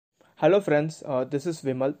Hello friends, this is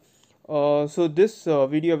Vimal. So this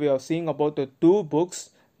video we are seeing about the two books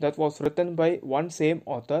that was written by one same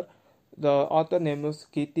author. The author name is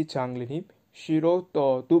Kirti Changlini. She wrote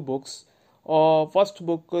two books. First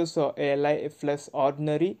book is A Life Less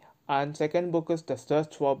Ordinary and second book is The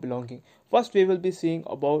Search for Belonging. First we will be seeing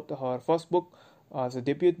about her first book, the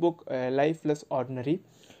debut book, A Life Less Ordinary.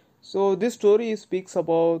 So this story speaks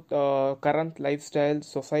about current lifestyle,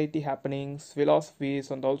 society happenings,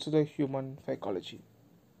 philosophies, and also the human psychology.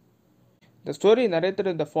 The story narrated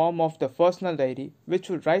in the form of the personal diary,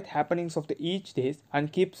 which will write happenings of the each days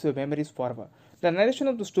and keeps the memories forever. The narration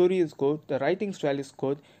of the story is good, the writing style is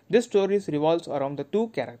good. This story revolves around the two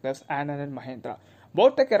characters, Anand and Mahendra.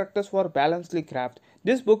 Both the characters were balancedly crafted.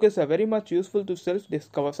 This book is very much useful to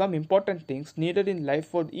self-discover some important things needed in life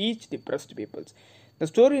for each depressed peoples. The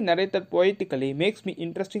story narrated poetically makes me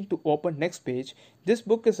interesting to open next page. This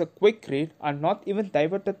book is a quick read and not even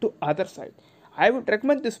diverted to other side. I would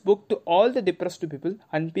recommend this book to all the depressed people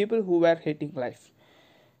and people who were hating life.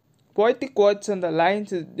 Poetic quotes and the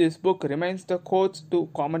lines in this book reminds the quotes to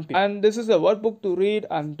common people. And this is a workbook to read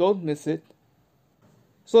and don't miss it.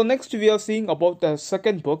 So next we are seeing about the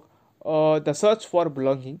second book, The Search for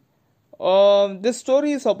Belonging. This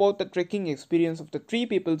story is about the trekking experience of the three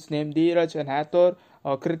peoples named Dheeraj and Hathor,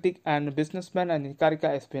 a critic and businessman, and Nikarika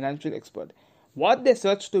as financial expert. What they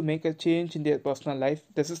search to make a change in their personal life.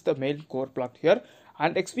 This is the main core plot here.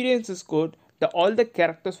 And experience is good. All the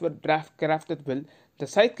characters were crafted well. The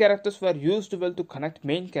side characters were used well to connect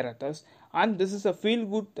main characters. And this is a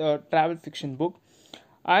feel-good travel fiction book.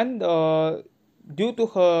 And due to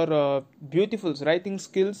her beautiful writing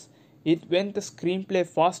skills, it went the screenplay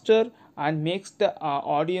faster and makes the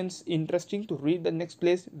audience interesting to read the next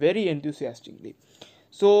place very enthusiastically.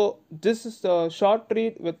 So this is a short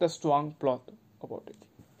read with a strong plot about it.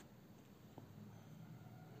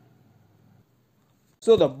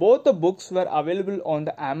 So both the books were available on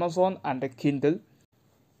the Amazon and the Kindle.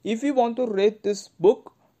 If you want to rate this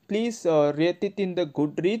book, please rate it in the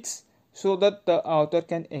Goodreads so that the author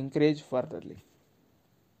can encourage furtherly.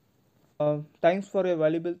 Thanks for your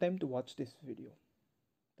valuable time to watch this video.